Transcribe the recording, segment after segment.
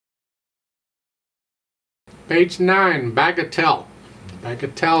Page 9, Bagatelle.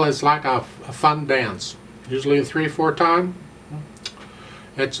 Bagatelle is like a fun dance, usually a 3/4 time.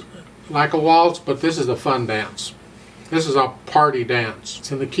 It's like a waltz, but this is a fun dance. This is a party dance.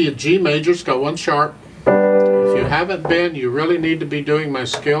 It's in the key of G major, it's got 1 sharp. If you haven't been, you really need to be doing my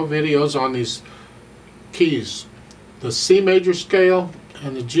scale videos on these keys. The C major scale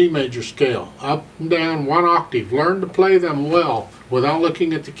and the G major scale. Up and down 1 octave. Learn to play them well without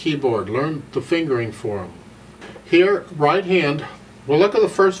looking at the keyboard. Learn the fingering for them. Here, right hand, well, look at the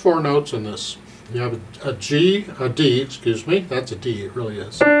first 4 notes in this. You have a G, a D, excuse me. That's a D, it really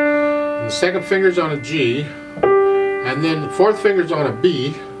is. And the second finger's on a G. And then the 4th finger's on a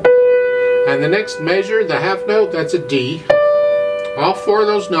B. And the next measure, the half note, that's a D. All 4 of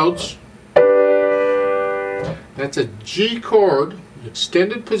those notes. That's a G chord,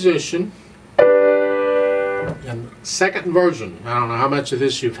 extended position. And second inversion. I don't know how much of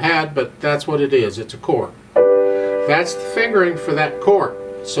this you've had, but that's what it is. It's a chord. That's the fingering for that chord.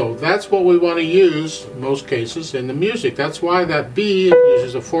 So that's what we want to use in most cases in the music. That's why that B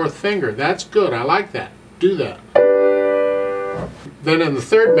uses a 4th finger. That's good. I like that. Do that. Then in the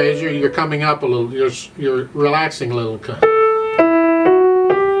 3rd measure, you're coming up a little. You're relaxing a little.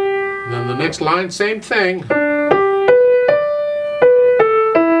 And then the next line, same thing.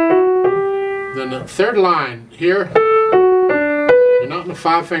 Then the 3rd line here, you're not in a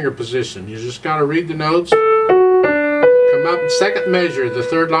 5-finger position. You just got to read the notes. Come up, 2nd measure, the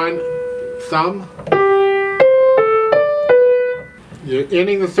 3rd line, thumb. You're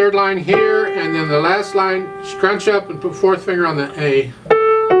ending the 3rd line here, and then the last line, scrunch up and put 4th finger on the A.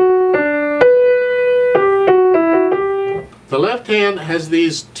 The left hand has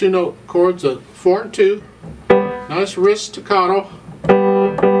these 2-note chords of 4 and 2. Nice wrist staccato.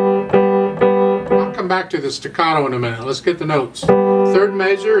 I'll come back to the staccato in a minute. Let's get the notes. 3rd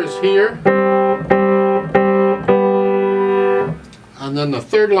measure is here. And then the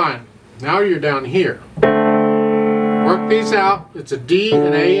 3rd line. Now you're down here. Work these out. It's a D,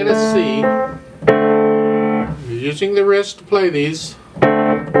 an A, and a C. You're using the wrist to play these.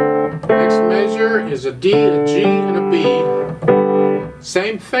 Next measure is a D, a G, and a B.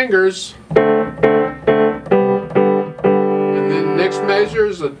 Same fingers. And then next measure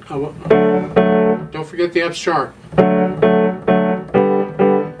is don't forget the F sharp.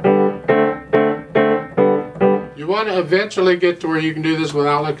 You want to eventually get to where you can do this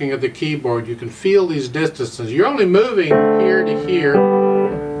without looking at the keyboard. You can feel these distances. You're only moving here to here.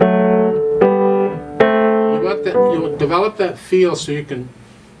 You develop that feel so you can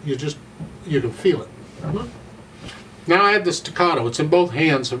feel it. Now I have the staccato. It's in both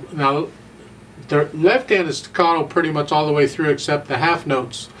hands. Now the left hand is staccato pretty much all the way through except the half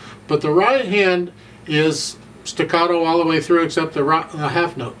notes, but the right hand is staccato all the way through except the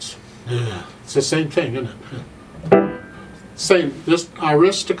half notes. It's the same thing, isn't it? Same. I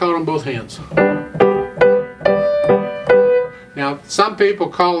wrist staccato on both hands. Now some people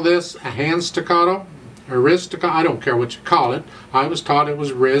call this a hand staccato or wrist staccato. I don't care what you call it. I was taught it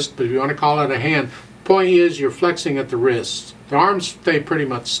was wrist, but if you want to call it a hand, the point is you're flexing at the wrists. The arms stay pretty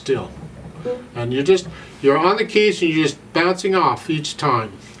much still, and you're on the keys and you're just bouncing off each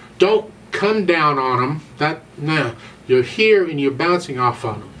time. Don't come down on them. No, you're here and you're bouncing off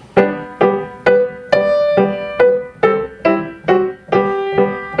on them.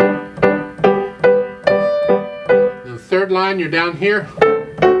 The 3rd line, you're down here.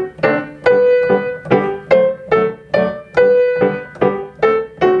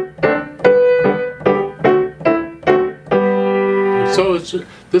 So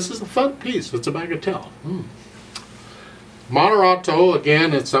this is a fun piece. It's a bagatelle. Moderato,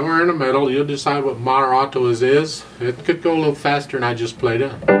 again, it's somewhere in the middle. You'll decide what moderato is. It could go a little faster than I just played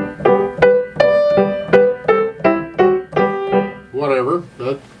it. Whatever.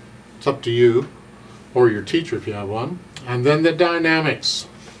 It's up to you or your teacher if you have one. And then the dynamics.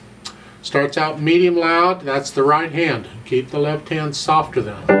 Starts out medium loud. That's the right hand. Keep the left hand softer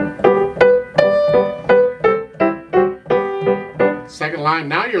then. 2nd line,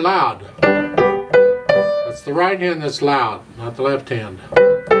 now you're loud. That's the right hand that's loud, not the left hand.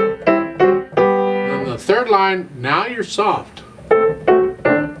 Then the 3rd line, now you're soft.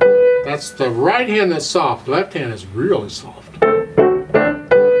 That's the right hand that's soft, left hand is really soft.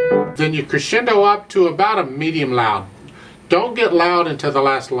 Then you crescendo up to about a medium loud. Don't get loud until the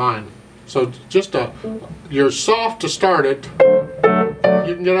last line. So just you're soft to start it.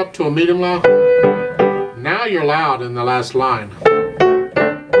 You can get up to a medium loud. Now you're loud in the last line.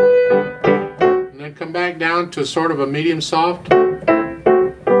 Come back down to sort of a medium soft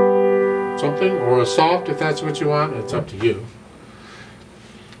something, or a soft if that's what you want. It's up to you.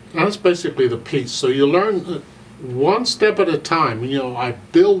 That's basically the piece. So you learn one step at a time. You know, I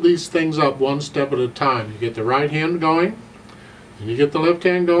build these things up one step at a time. You get the right hand going, and you get the left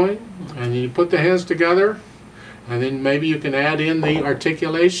hand going, and then you put the hands together, and then maybe you can add in the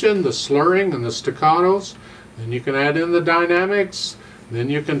articulation, the slurring, and the staccatos. Then you can add in the dynamics. Then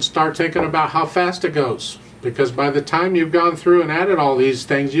you can start thinking about how fast it goes. Because by the time you've gone through and added all these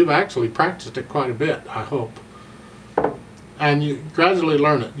things, you've actually practiced it quite a bit, I hope. And you gradually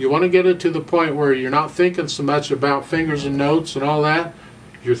learn it. You want to get it to the point where you're not thinking so much about fingers and notes and all that.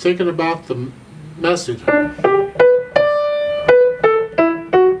 You're thinking about the message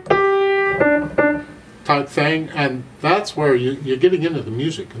type thing, and that's where you're getting into the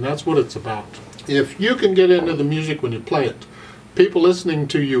music, and that's what it's about. If you can get into the music when you play it, people listening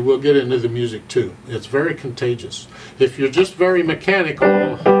to you will get into the music too. It's very contagious. If you're just very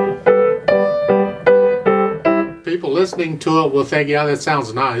mechanical, people listening to it will think, yeah, that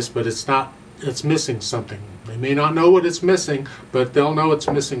sounds nice, but it's not, it's missing something. They may not know what it's missing, but they'll know it's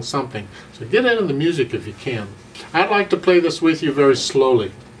missing something. So get into the music if you can. I'd like to play this with you very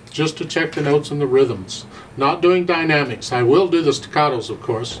slowly, just to check the notes and the rhythms. Not doing dynamics. I will do the staccatos, of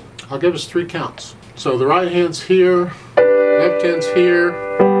course. I'll give us 3 counts. So the right hand's here, left hand's here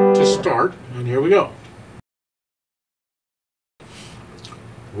to start, and here we go.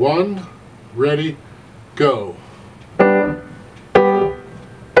 1, ready, go.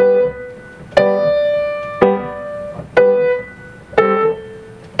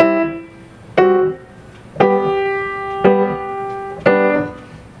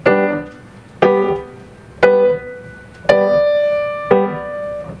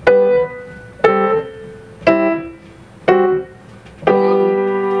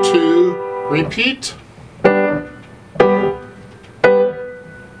 Repeat.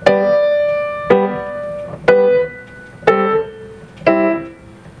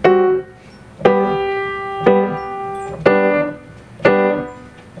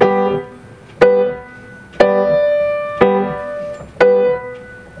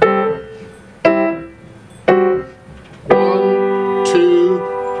 1, 2,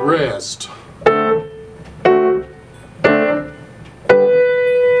 rest.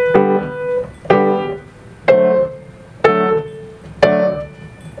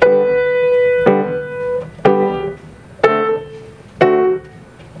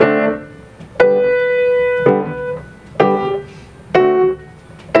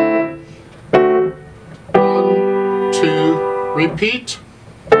 1, 2, repeat.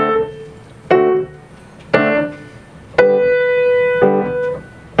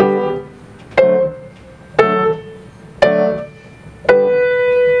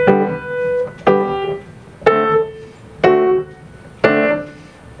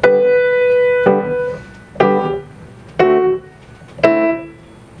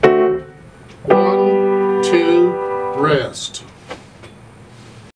 1, 2, rest.